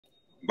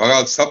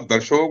बघा, सब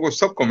दर्शकों को,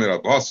 सबको मेरा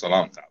बहुत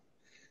सलाम था।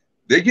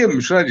 देखिए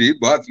मिश्रा जी,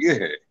 बात यह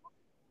है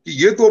कि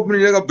ये तो अपनी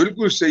जगह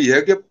बिल्कुल सही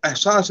है कि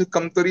एहसास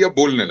कमतरिया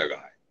बोलने लगा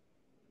है,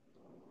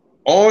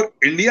 और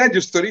इंडिया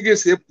जिस तरीके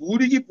से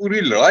पूरी की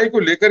पूरी लड़ाई को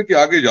लेकर के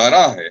आगे जा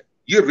रहा है,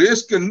 ये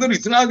रेस के अंदर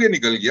इतना आगे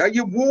निकल गया।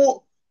 ये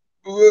वो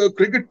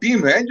क्रिकेट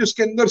टीम है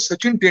जिसके अंदर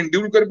सचिन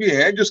तेंदुलकर भी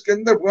है, जिसके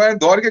अंदर पुराने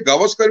दौर के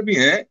गावस्कर भी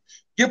हैं।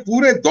 ये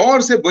पूरे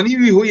दौर से बनी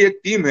हुई एक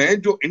टीम है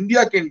जो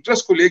इंडिया के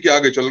इंटरेस्ट को लेके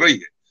आगे चल रही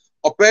है।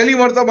 और पहली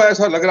मर्तबा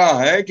ऐसा लग रहा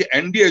है कि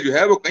एनडीए जो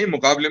है वो कहीं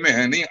मुकाबले में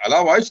है नहीं,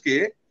 अलावा इसके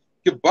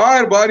कि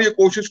बार बार ये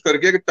कोशिश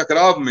करके कि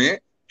टकराव में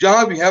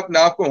जहां भी है अपने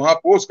आप को वहां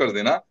पोस्ट कर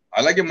देना।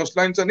 हालांकि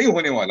मसला इनसे नहीं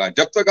होने वाला।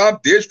 जब तक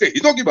आप देश के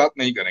हितों की बात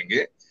नहीं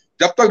करेंगे,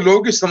 जब तक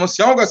लोगों की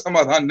समस्याओं का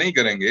समाधान नहीं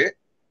करेंगे,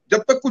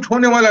 जब तक कुछ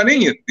होने वाला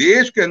नहीं है।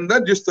 देश के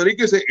अंदर जिस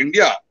तरीके से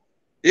इंडिया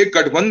एक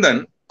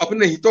गठबंधन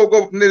अपने हितों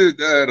को, अपने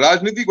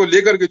राजनीति को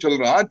लेकर के चल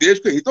रहा, देश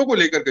के हितों को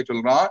लेकर के चल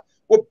रहा,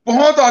 वो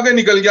बहुत आगे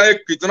निकल गया है।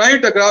 कितना ही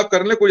टकराव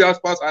कर ले, कोई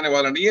आसपास आने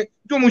वाला नहीं है,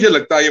 जो मुझे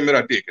लगता है। ये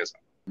मेरा टेक है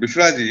साहब।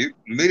 मिश्रा जी,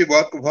 मेरी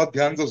बात को बहुत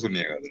ध्यान से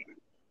सुनिएगा।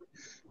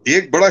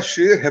 एक बड़ा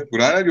शेर है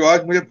पुराना जो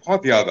आज मुझे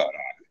बहुत याद आ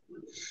रहा है।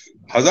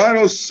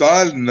 हजारों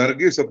साल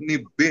नरगिस अपनी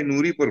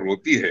बेनूरी पर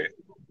रोती है,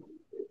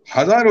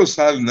 हजारों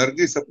साल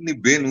नरगिस अपनी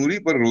बेनूरी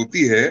पर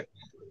रोती है,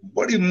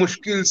 बड़ी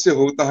मुश्किल से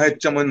होता है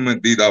चमन में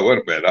दीदावर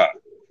पैदा।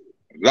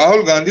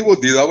 राहुल गांधी वो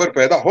दीदावर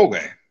पैदा हो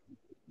गए।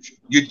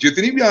 ये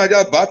जितनी भी आज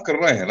आप बात कर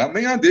रहे हैं ना,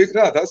 मैं यहाँ देख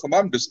रहा था,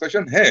 तमाम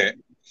डिस्कशन है,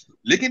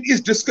 लेकिन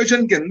इस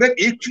डिस्कशन के अंदर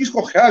एक चीज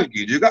को ख्याल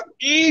कीजिएगा,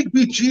 एक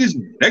भी चीज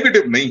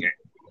नेगेटिव नहीं है।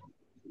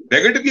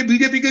 नेगेटिव ये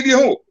बीजेपी के लिए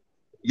हो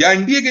या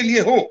एनडीए के लिए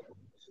हो,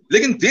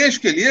 लेकिन देश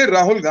के लिए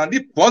राहुल गांधी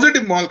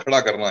पॉजिटिव माहौल खड़ा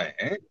कर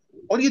रहे हैं।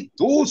 और ये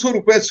 200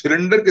 रुपए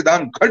सिलेंडर के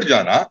दाम घट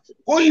जाना,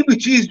 कोई भी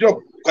चीज जो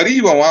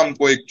करीब आवाम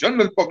को, एक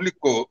जनरल पब्लिक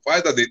को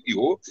फायदा देती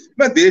हो,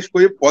 मैं देश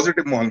को ये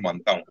पॉजिटिव माहौल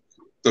मानता हूं।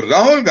 तो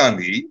राहुल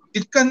गांधी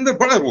इसके अंदर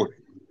बड़ा रोल है।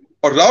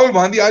 और राहुल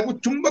गांधी आज वो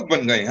चुंबक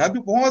बन गए हैं। अभी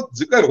बहुत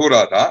जिक्र हो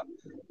रहा था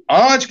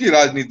आज की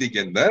राजनीति के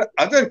अंदर,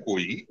 अगर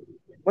कोई,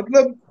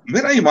 मतलब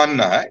मेरा ही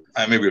मानना है,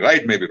 आई may be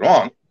right may be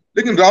wrong,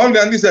 लेकिन राहुल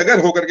गांधी से अगर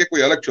होकर के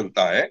कोई अलग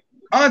चलता है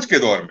आज के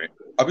दौर में,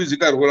 अभी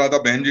जिक्र हो रहा था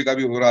बहन जी का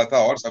भी हो रहा था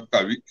और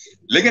सबका भी,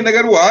 लेकिन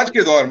अगर वो आज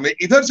के दौर में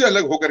इधर से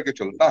अलग होकर के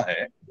चलता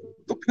है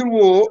तो फिर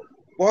वो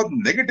बहुत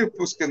नेगेटिव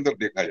उसके अंदर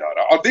देखा जा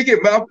रहा है। और देखिए,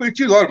 मैं आपको एक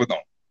चीज और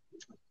बताऊं,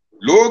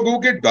 लोगों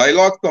के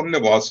डायलॉग तो हमने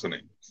बहुत सुने।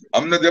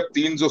 हमने जब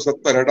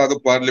 370 हटा तो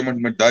पार्लियामेंट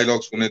में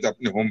डायलॉग सुने थे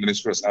अपने होम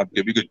मिनिस्टर साहब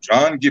के भी, कि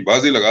जान की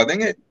बाजी लगा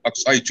देंगे,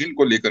 अक्साई चीन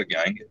को लेकर के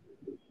आएंगे।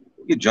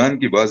 कि जान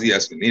की बाजी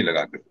ऐसे नहीं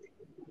लगा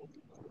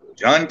करती।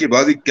 जान की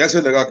बाजी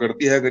कैसे लगा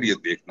करती है अगर ये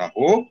देखना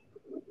हो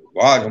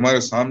तो आज हमारे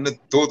सामने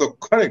दो तो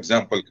खड़े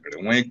एग्जाम्पल खड़े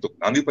हुए हैं। एक तो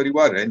गांधी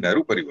परिवार है,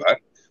 नेहरू परिवार,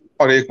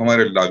 और एक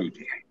हमारे लालू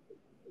जी हैं।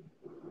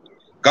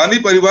 गांधी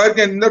परिवार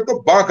के अंदर तो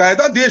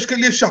बाकायदा देश के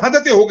लिए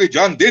शहादतें हो गई,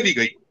 जान दे दी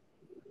गई।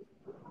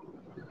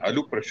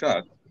 लालू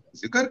प्रसाद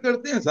जिक्र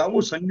करते हैं साहब,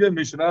 वो संजय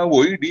मिश्रा,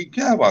 वही डी,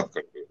 क्या बात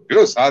करते हो,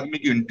 जो आदमी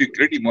की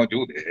इंटीग्रिटी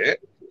मौजूद है।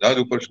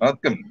 लालू प्रसाद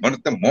के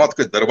मरते मौत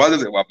के दरवाजे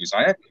से वापिस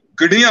आए,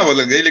 किडनियां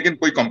बदल गई, लेकिन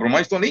कोई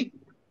कॉम्प्रोमाइज तो नहीं।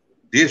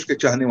 देश के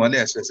चाहने वाले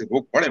ऐसे ऐसे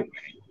लोग पड़े हुए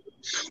हैं।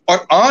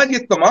 और आज ये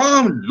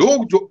तमाम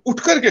लोग जो उठ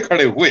करके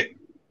खड़े हुए,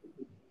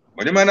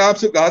 मैंने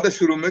आपसे कहा था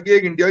शुरू में कि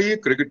एक इंडिया ये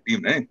क्रिकेट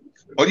टीम है,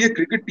 और ये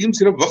क्रिकेट टीम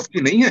सिर्फ वक्त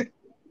की नहीं है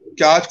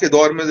कि आज के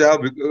दौर में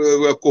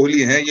जहां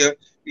कोहली हैं,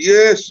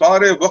 ये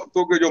सारे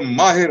वक्तों के जो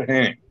माहिर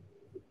हैं,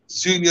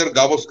 सीनियर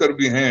गावस्कर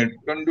भी हैं,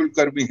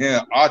 तेंदुलकर भी हैं,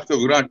 आज के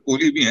विराट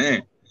कोहली भी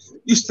हैं।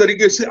 इस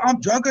तरीके से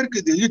आप जाकर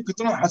के देखिए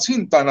कितना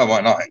हसीन ताना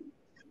बाना है।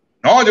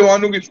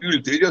 नौजवानों की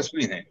फील्ड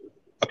तेजस्वी हैं,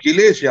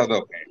 अखिलेश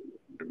यादव हैं,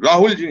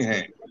 राहुल जी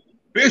हैं,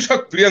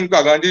 बेशक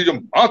प्रियंका गांधी जो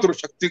मातृ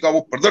शक्ति का वो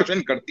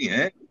प्रदर्शन करती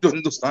हैं, जो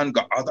हिंदुस्तान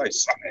का आधा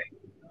हिस्सा है।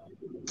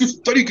 किस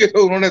तरीके से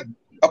उन्होंने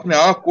अपने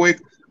आप को एक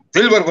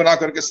दिलबर बना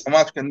करके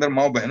समाज के अंदर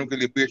माओ बहनों के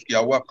लिए पेश किया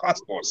हुआ,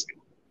 खास तौर से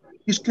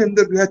इसके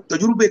अंदर जो है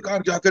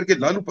तजुर्बेकार जाकर के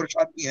लालू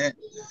प्रसाद भी हैं,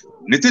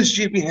 नीतीश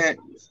जी भी हैं,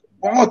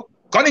 बहुत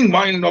कनिंग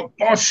माइंड और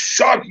बहुत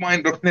शार्प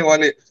माइंड रखने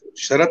वाले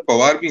शरद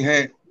पवार भी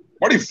हैं,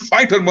 बड़ी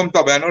फाइटर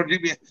ममता बनर्जी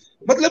भी हैं।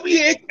 मतलब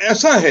ये एक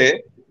ऐसा है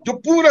जो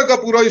पूरा का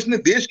पूरा इसने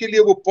देश के लिए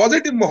वो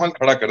पॉजिटिव माहौल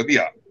खड़ा कर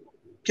दिया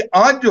कि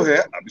आज जो है,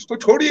 अब इसको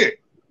छोड़िए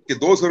कि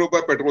 200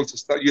 रुपए पेट्रोल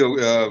सस्ता, ये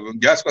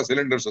गैस का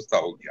सिलेंडर सस्ता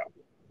हो गया,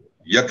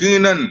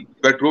 यकीनन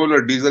पेट्रोल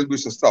और डीजल भी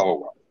सस्ता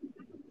होगा।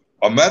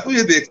 और मैं तो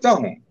ये देखता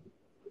हूं,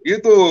 ये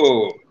तो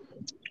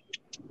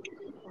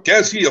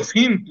कैसी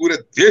अफीम पूरे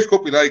देश को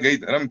पिलाई गई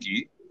धर्म की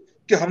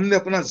कि हमने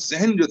अपना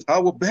जहन जो था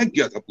वो बहक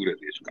गया था पूरे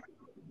देश का।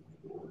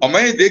 और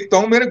मैं ये देखता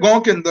हूं मेरे गांव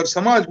के अंदर,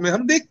 समाज में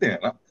हम देखते हैं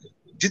ना,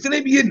 जितने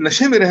भी ये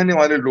नशे में रहने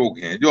वाले लोग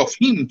हैं, जो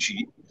अफीम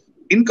ची,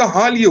 इनका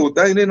हाल ये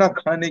होता है, इन्हें ना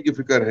खाने की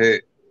फिक्र है,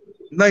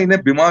 ना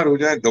इन्हें बीमार हो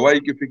जाए दवाई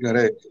की फिक्र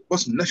है,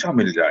 बस नशा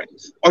मिल जाए।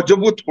 और जब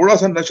वो थोड़ा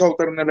सा नशा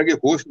उतरने लगे,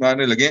 होश में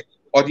आने लगे,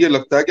 और ये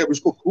लगता है कि अब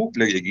इसको भूख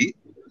लगेगी,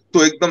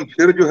 तो एकदम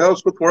फिर जो है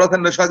उसको थोड़ा सा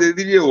नशा दे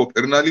दीजिए, वो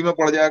फिर नाली में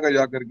पड़ जाएगा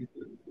जाकर के।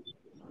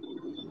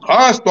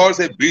 खास तौर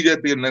से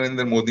बीजेपी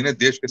नरेंद्र मोदी ने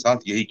देश के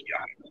साथ यही किया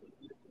है।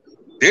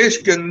 देश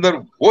के अंदर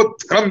वो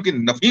धर्म की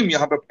नफीम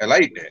यहाँ पे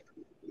फैलाई है,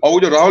 और वो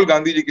जो राहुल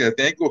गांधी जी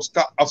कहते हैं कि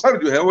उसका असर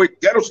जो है वो एक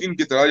केरोसिन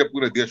की तरह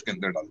पूरे देश के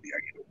अंदर डाल दिया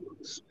गया।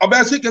 अब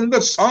ऐसे के अंदर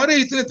सारे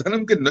इतने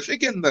धर्म के नशे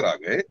के अंदर आ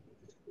गए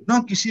ना,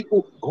 किसी को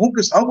कहूं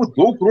कि साहब वो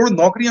 2 करोड़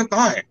नौकरियां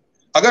कहाँ हैं?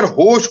 अगर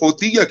होश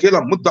होती ये अकेला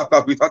मुद्दा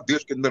काफी था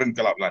देश के अंदर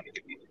इनकलाब लाने के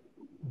लिए।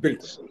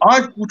 बिल्कुल।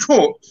 आज पूछो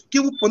कि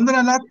वो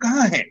 15 लाख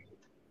कहाँ हैं?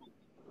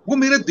 वो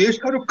मेरे देश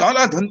का जो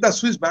काला धन था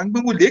स्विस बैंक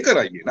में वो लेकर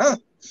आइए ना।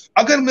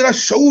 अगर मेरा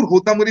शऊर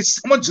होता, मेरी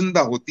समझ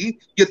जिंदा होती,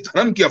 ये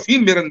धर्म की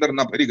अफीम मेरे अंदर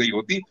ना भरी गई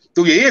होती,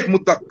 तो ये एक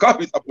मुद्दा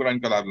काफी था पूरा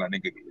इनकलाब लाने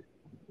के लिए।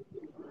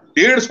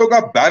 150 का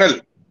बैरल,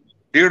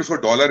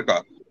 $150 का,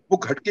 वो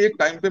घट के एक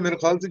टाइम पे मेरे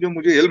ख्याल से, जो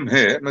मुझे इल्म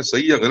है, मैं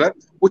सही या गलत,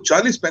 वो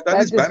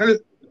 40-45 बैरल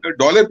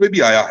डॉलर पे भी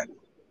आया है।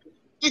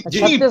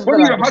 इतनी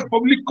बड़ी राहत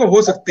पब्लिक को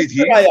हो सकती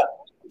थी।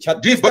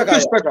 जी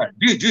 32 तक आया।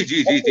 जी जी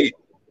जी जी जी।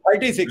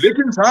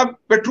 लेकिन साहब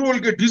पेट्रोल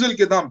के डीजल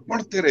के दाम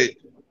बढ़ते रहे,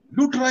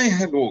 लूट रहे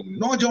हैं लोग।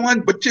 नौजवान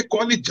बच्चे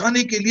कॉलेज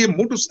जाने के लिए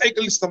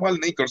मोटरसाइकिल इस्तेमाल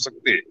नहीं कर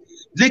सकते।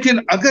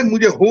 लेकिन अगर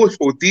मुझे होश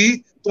होती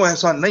तो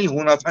ऐसा नहीं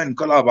होना था,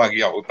 इनकलाब आ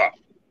गया होता।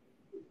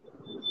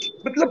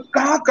 मतलब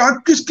कहां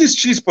किस किस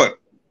चीज पर,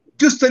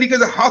 जिस तरीके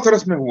से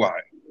हाथरस में हुआ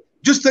है,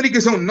 जिस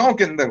तरीके से उन्नाव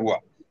के अंदर हुआ,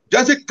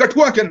 जैसे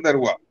कठुआ के अंदर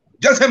हुआ,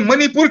 जैसे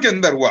मणिपुर के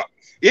अंदर हुआ,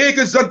 एक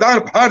इज्जतदार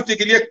भारतीय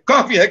के लिए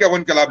काफी है कि वो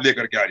इनकलाब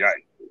लेकर के आ जाए।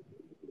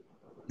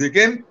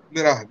 लेकिन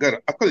मेरा अगर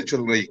अकल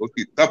चल रही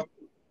होती तब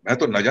मैं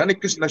तो न जाने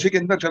किस नशे के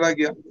अंदर चला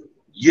गया।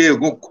 ये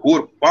वो घोर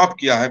पाप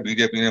किया है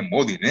बीजेपी ने,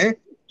 मोदी ने,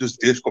 जो इस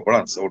देश को बड़ा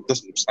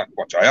जबरदस्त नुकसान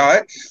पहुंचाया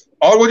है।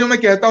 और वो जो मैं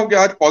कहता हूं कि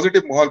आज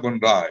पॉजिटिव माहौल बन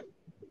रहा है,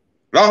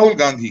 राहुल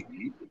गांधी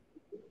की,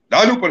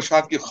 लालू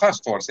प्रसाद की,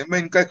 खास तौर से मैं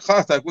इनका एक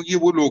खास था, क्योंकि ये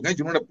वो लोग हैं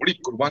जिन्होंने बड़ी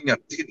कुर्बानियां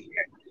दे दी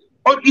हैं।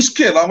 और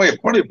इसके अलावा ये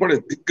बड़े बड़े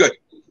दिग्गज,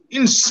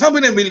 इन सब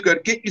ने मिलकर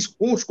के इस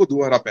होश को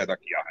दोबारा पैदा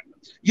किया है।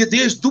 ये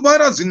देश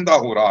दोबारा जिंदा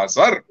हो रहा है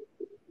सर।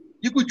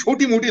 ये कोई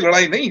छोटी मोटी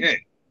लड़ाई नहीं है।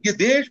 ये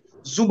देश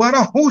दोबारा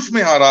होश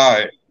में आ रहा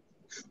है।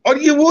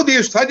 और ये वो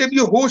देश था जब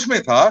ये होश में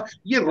था।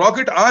 ये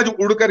रॉकेट आज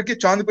उड़ करके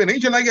चांद पे नहीं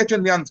चला गया,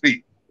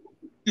 चंद्रयान-3।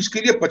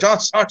 इसके लिए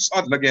 50-60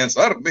 साल लगे हैं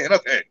सर।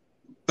 मेहनत है,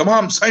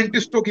 तमाम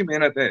साइंटिस्टों की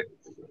मेहनत है।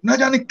 ना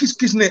जाने किस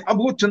किस ने, अब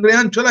वो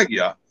चंद्रयान चला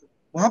गया,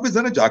 वहां पे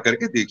जरा जाकर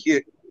के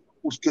देखिए,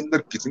 उसके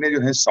अंदर कितने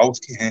जो है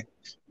साउथ के हैं,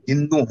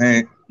 हिंदू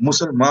हैं,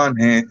 मुसलमान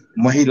हैं,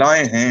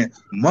 महिलाएं हैं,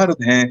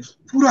 मर्द हैं,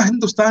 पूरा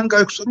हिंदुस्तान का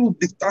एक स्वरूप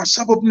दिखता।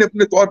 सब अपने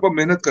अपने तौर पर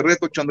मेहनत कर रहे,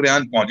 तो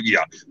चंद्रयान पहुंच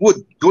गया। वो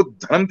जो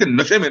धर्म के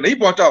नशे में नहीं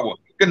पहुंचा, वो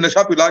कि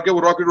नशा पिला के वो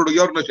रॉकेट उड़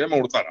गया और नशे में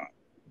उड़ता रहा।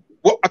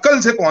 वो अकल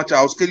से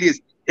पहुंचा, उसके लिए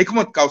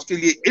हिकमत का, उसके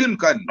लिए इल्म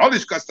का,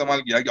 नॉलेज का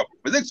इस्तेमाल किया गया,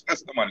 फिजिक्स का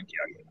इस्तेमाल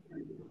किया गया।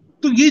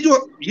 तो ये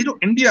जो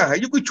इंडिया है,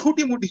 ये कोई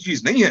छोटी मोटी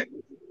चीज नहीं है।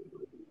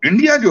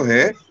 इंडिया जो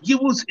है, ये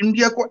वो उस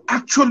इंडिया को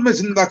एक्चुअल में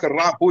जिंदा कर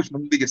रहा,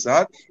 होशमंदी के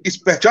साथ, इस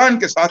पहचान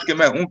के साथ कि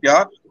मैं हूं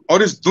क्या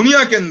और इस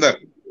दुनिया के अंदर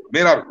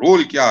मेरा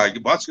रोल क्या है। ये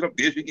बात सिर्फ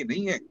देश की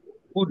नहीं है,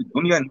 पूरी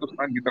दुनिया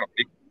हिंदुस्तान की तरफ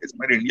देखती है,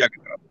 मेरे इंडिया की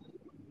तरफ।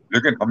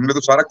 लेकिन हमने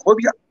तो सारा खो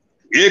दिया।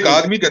 एक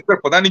आदमी के अंदर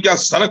पता नहीं क्या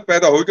सनक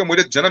पैदा हो कि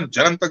मुझे जन्म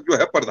जन्म तक जो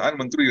है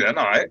प्रधानमंत्री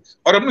रहना है,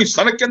 और अपनी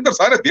सनक के अंदर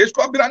सारे देश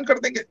को आप वीरान कर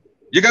देंगे।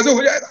 ये कैसे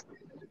हो जाएगा?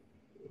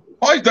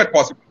 How is that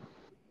possible?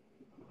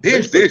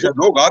 देश देश है,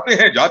 लोग आते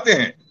हैं जाते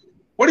हैं,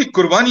 बड़ी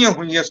कुर्बानियां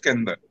हुई हैं इसके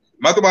अंदर।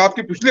 मैं तो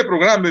आपके पिछले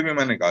प्रोग्राम में भी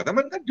मैंने कहा था,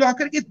 मैंने कहा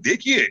जाकर के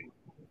देखिए,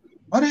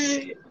 अरे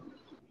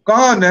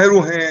कहाँ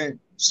नेहरू हैं,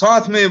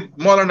 साथ में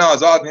मौलाना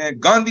आजाद हैं,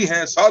 गांधी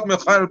हैं, साथ में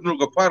खान अब्दुल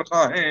गफ्फार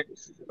खां हैं,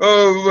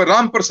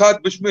 राम प्रसाद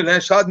बिस्मिल हैं,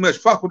 साथ में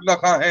अशफाकुल्ला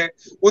खां हैं,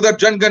 उधर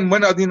जनगण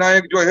मन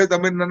अधिनायक जो है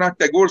रविंद्रनाथ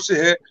टैगोर से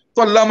है,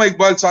 तो अल्लामा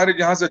इकबाल सारे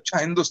जहां से अच्छा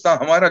हिंदुस्तान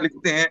हमारा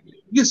लिखते हैं।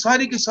 ये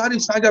सारी की सारी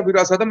साझा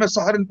विरासत है। मैं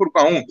सहारनपुर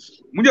का हूँ,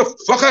 मुझे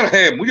फख्र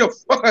है, मुझे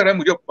फख्र है,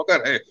 मुझे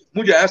फख्र है।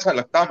 मुझे ऐसा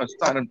लगता है मैं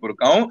सहारनपुर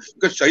का हूँ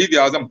कि शहीद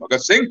आजम भगत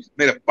सिंह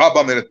मेरे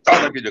पापा, मेरे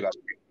दादा की जगह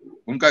थे।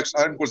 उनका एक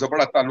सहारनपुर से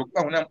बड़ा ताल्लुक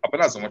था, उन्हें हम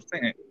अपना समझते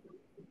हैं।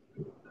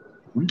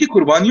 उनकी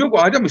कुर्बानियों को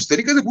आज हम इस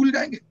तरीके से भूल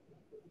जाएंगे,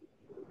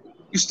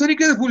 इस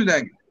तरीके से भूल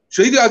जाएंगे।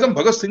 शहीद आजम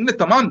भगत सिंह ने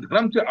तमाम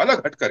धर्म से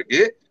अलग हट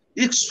करके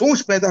एक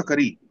सोच पैदा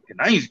करी,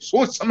 नहीं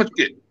सोच समझ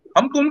के।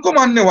 हम तो उनको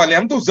मानने वाले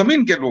हैं, हम तो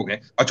जमीन के लोग हैं।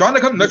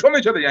 अचानक हम नशों में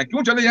चले जाएं,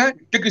 क्यों चले जाएं?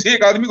 कि किसी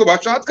एक आदमी को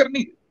बादशाहत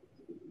करनी,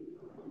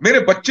 मेरे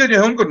बच्चे जो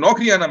है उनको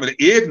नौकरियां ना मिले।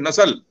 एक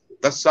नस्ल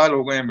 10 साल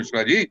हो गए हैं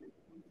मिश्रा जी,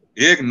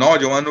 एक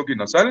नौजवानों की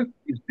नस्ल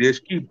इस देश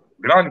की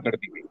वीरान कर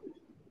दी गई।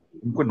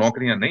 उनको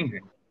नौकरियां नहीं है,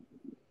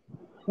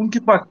 उनके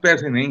पास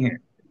पैसे नहीं है,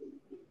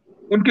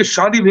 उनके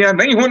शादी ब्याह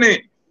नहीं होने,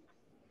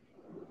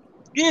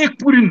 एक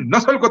पूरी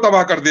नस्ल को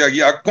तबाह कर दिया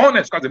गया। कौन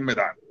है इसका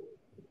जिम्मेदार?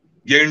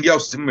 ये इंडिया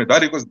उस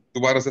जिम्मेदारी को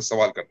दोबारा से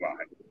सवाल कर रहा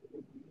है।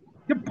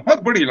 ये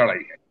बहुत बड़ी लड़ाई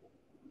है।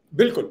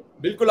 बिल्कुल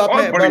बिल्कुल,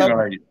 आपने बहुत बड़ी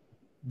लड़ाई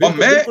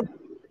है। और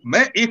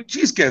मैं एक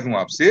चीज कह दूं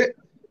आपसे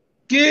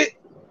कि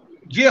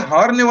ये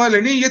हारने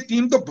वाले नहीं, ये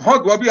टीम तो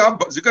बहुत, अभी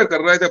आप जिक्र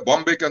कर रहे थे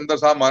बॉम्बे के अंदर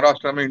साहब,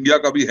 महाराष्ट्र में इंडिया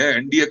का भी है,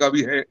 एनडीए का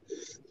भी है।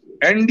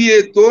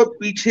 एनडीए तो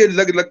पीछे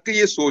लग लग के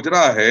ये सोच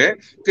रहा है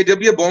कि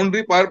जब ये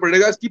बाउंड्री पार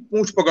पड़ेगा, इसकी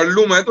पूंछ पकड़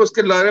लूं मैं, तो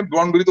इसके लारे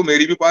बाउंड्री तो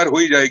मेरी भी पार हो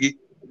ही जाएगी।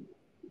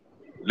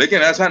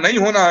 लेकिन ऐसा नहीं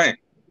होना है।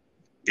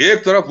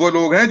 एक तरफ वो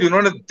लोग हैं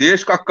जिन्होंने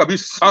देश का कभी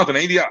साथ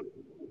नहीं दिया,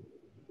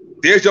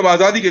 देश जब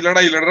आजादी की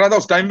लड़ाई लड़ रहा था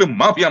उस टाइम पे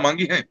माफिया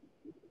मांगी है,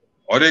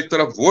 और एक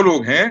तरफ वो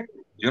लोग हैं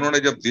जिन्होंने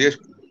जब देश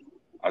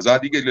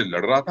आजादी के लिए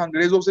लड़ रहा था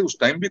अंग्रेजों से, उस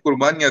टाइम भी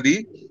कुर्बानियां दी,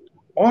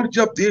 और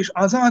जब देश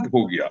आजाद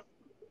हो गया,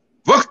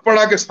 वक्त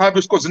पड़ा कि साहब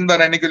इसको जिंदा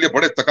रहने के लिए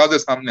बड़े तकाजे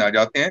सामने आ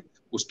जाते हैं,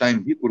 उस टाइम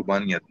भी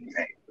कुर्बानियां दी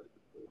हैं।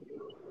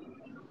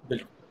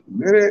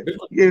 मेरे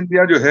ये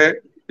इंडिया जो है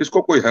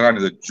इसको कोई हरा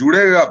नहीं,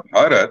 जुड़ेगा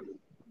भारत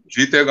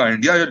जीतेगा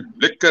इंडिया,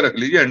 लिख के रख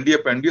लीजिए, एनडीए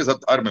पे एनडीए सब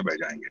धार में बह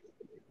जाएंगे।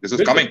 This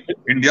is coming.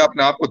 इंडिया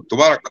अपने आप को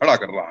दोबारा खड़ा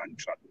कर रहा है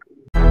इंशाल्लाह।